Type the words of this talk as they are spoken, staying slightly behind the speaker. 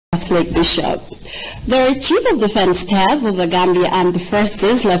Catholic bishop. The Chief of Defense Staff of the Gambia Armed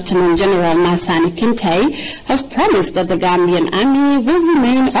Forces, Lieutenant General Masaneh Kinteh, has promised that the Gambian Army will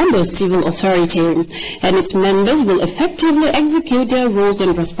remain under civil authority and its members will effectively execute their roles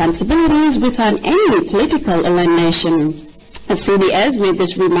and responsibilities without any political alienation. CDS made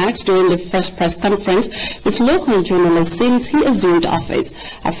these remarks during the first press conference with local journalists since he assumed office.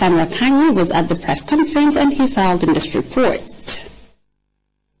 Afan Rakani was at the press conference and he filed in this report.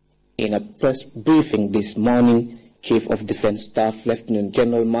 In a press briefing this morning, Chief of Defense Staff Lieutenant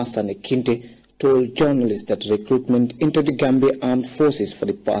General Masaneh Kinteh told journalists that recruitment into the Gambia Armed Forces for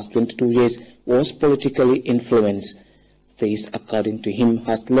the past 22 years was politically influenced. This, according to him,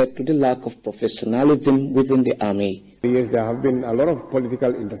 has led to the lack of professionalism within the army. Yes, there have been a lot of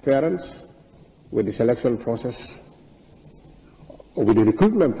political interference with the selection process, or with the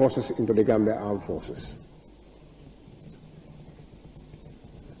recruitment process into the Gambia Armed Forces.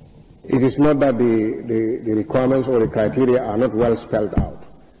 It is not that the requirements or the criteria are not well spelled out.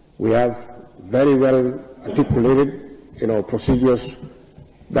 We have very well articulated, procedures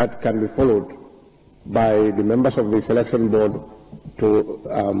that can be followed by the members of the selection board to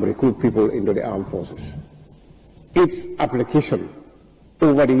recruit people into the armed forces. Its application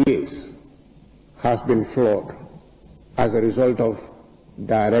over the years has been flawed as a result of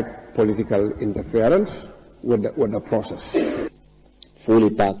direct political interference with the process. Fully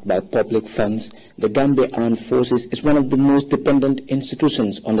backed by public funds, the Gambia Armed Forces is one of the most dependent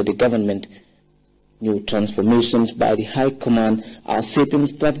institutions under the government. New transformations by the High Command are shaping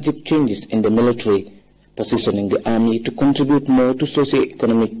strategic changes in the military, positioning the Army to contribute more to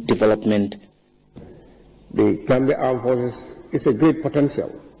socio-economic development. The Gambia Armed Forces is a great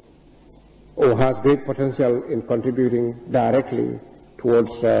potential, or has great potential in contributing directly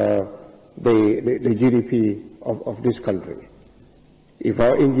towards the GDP of this country. If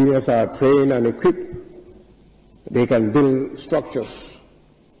our engineers are trained and equipped, they can build structures,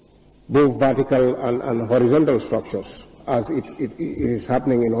 both vertical and horizontal structures, as it is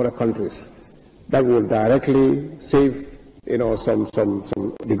happening in other countries, that will directly save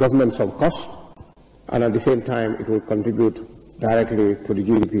the government some cost, and at the same time it will contribute directly to the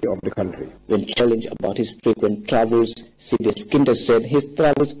GDP of the country. When challenged about his frequent travels, CDS Kinteh said his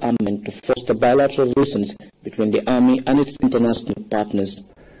travels are meant to foster bilateral relations between the Army and its international partners.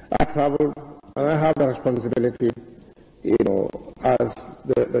 I travel and I have the responsibility, as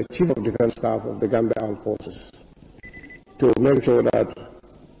the Chief of Defense Staff of the Gambia Armed Forces, to make sure that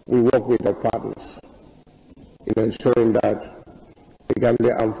we work with our partners in ensuring that the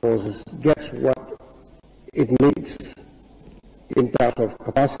Gambia Armed Forces gets what it needs in terms of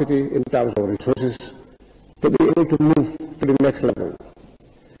capacity, in terms of resources, to be able to move to the next level.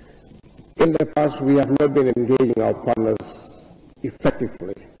 In the past, we have not been engaging our partners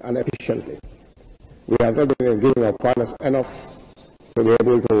effectively and efficiently. We have not been engaging our partners enough to be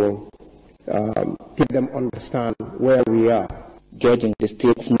able to get them understand where we are. Judging the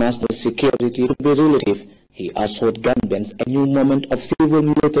state of national security to be relative, he assured Gambians a new moment of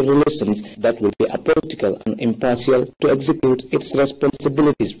civil-military relations that will be apolitical and impartial to execute its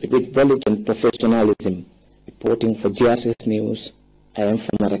responsibilities with diligent professionalism. Reporting for GRS News, I am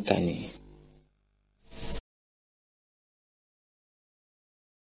Famarakani.